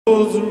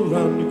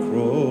Around you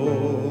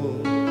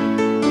crawl,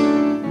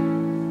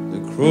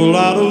 they crawl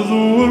out of the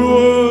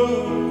woodwork,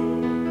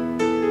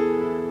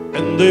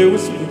 and they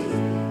whisper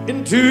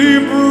into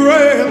your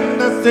brain.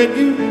 They said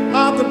you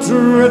are the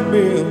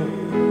treadmill,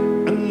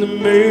 and they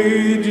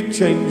made you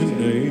change your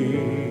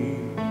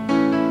name.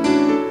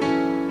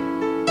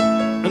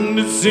 And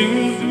it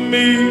seems to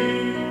me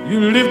you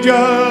lived your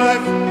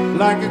life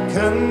like a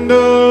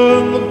candle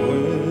in the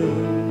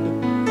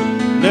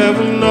wind,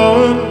 never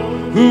knowing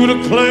who to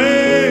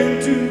cling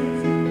to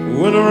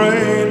when the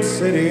rain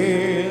set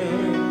in.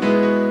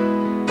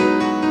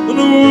 And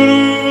I would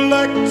have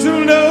liked to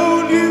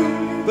know you,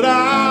 but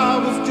I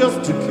was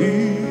just a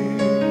kid.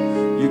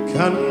 Your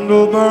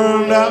candle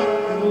burned out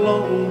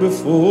long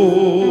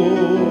before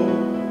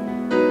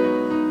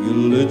your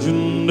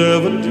legend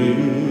ever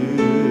did.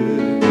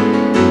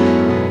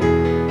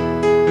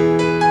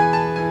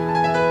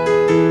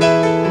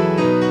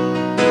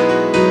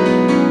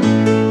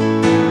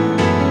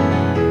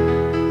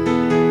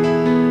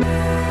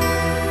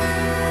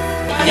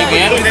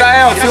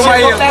 Filma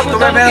aí, eu tô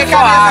bebendo só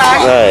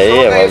água. Aí,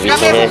 ó, o bicho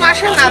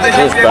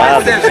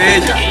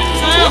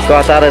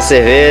cortaram a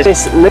cerveja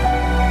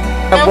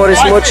por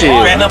esse motivo.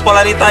 O Fernando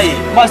Polari tá aí.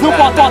 Mas no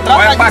contrato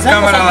olha pra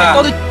câmera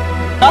lá.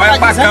 Olha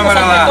pra câmera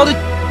lá.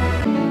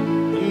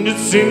 And it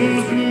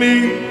seems to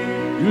me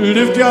you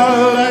lived your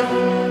life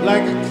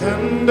like a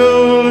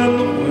candle in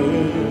the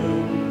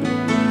wind,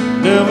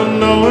 never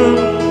knowing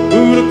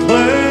who to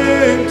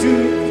cling to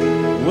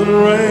when the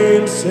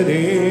rain set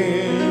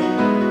in.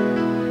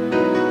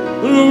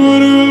 I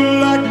would have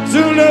liked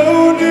to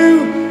know you,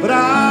 but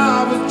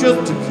I was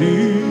just a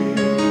kid.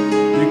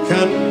 Your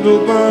candle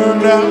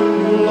burned out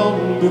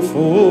long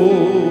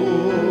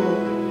before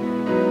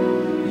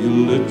your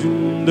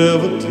legend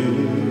ever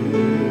did.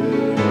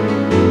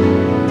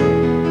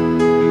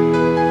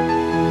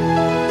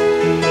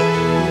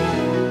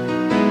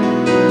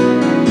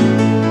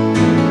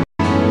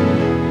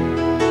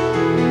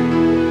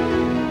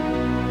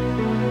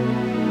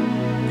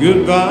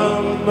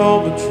 Goodbye,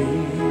 Norma Jean.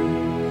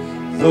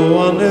 Though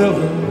I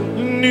never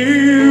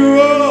knew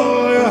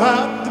all, you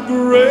had the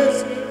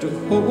grace to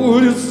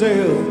hold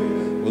yourself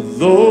with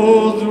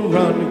those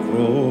around you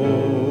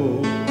crawl.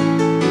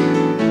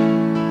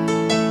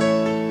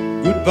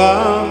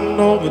 Goodbye,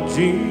 Norma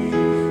Jean,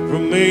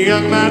 from a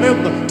young man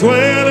in the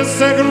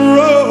 22nd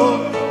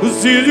row who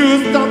sees you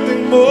as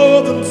something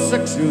more than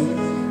sexual,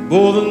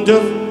 more than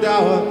just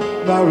our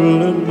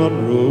Marilyn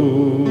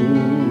Monroe.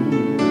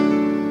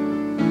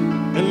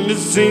 And it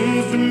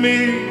seems to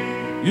me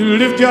you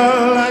lived your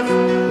life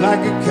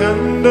like a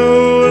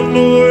candle in the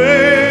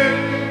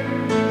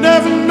wind,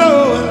 never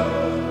knowing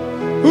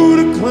who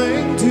to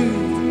cling to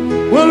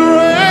when the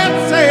rain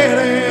set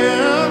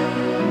in.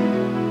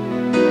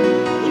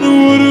 And I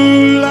would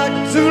have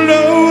liked to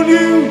know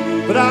you,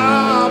 but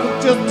I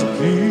was just a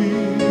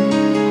kid.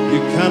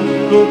 Your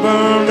candle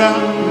burned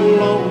out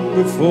long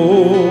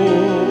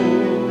before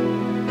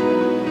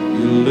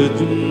your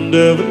legend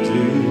ever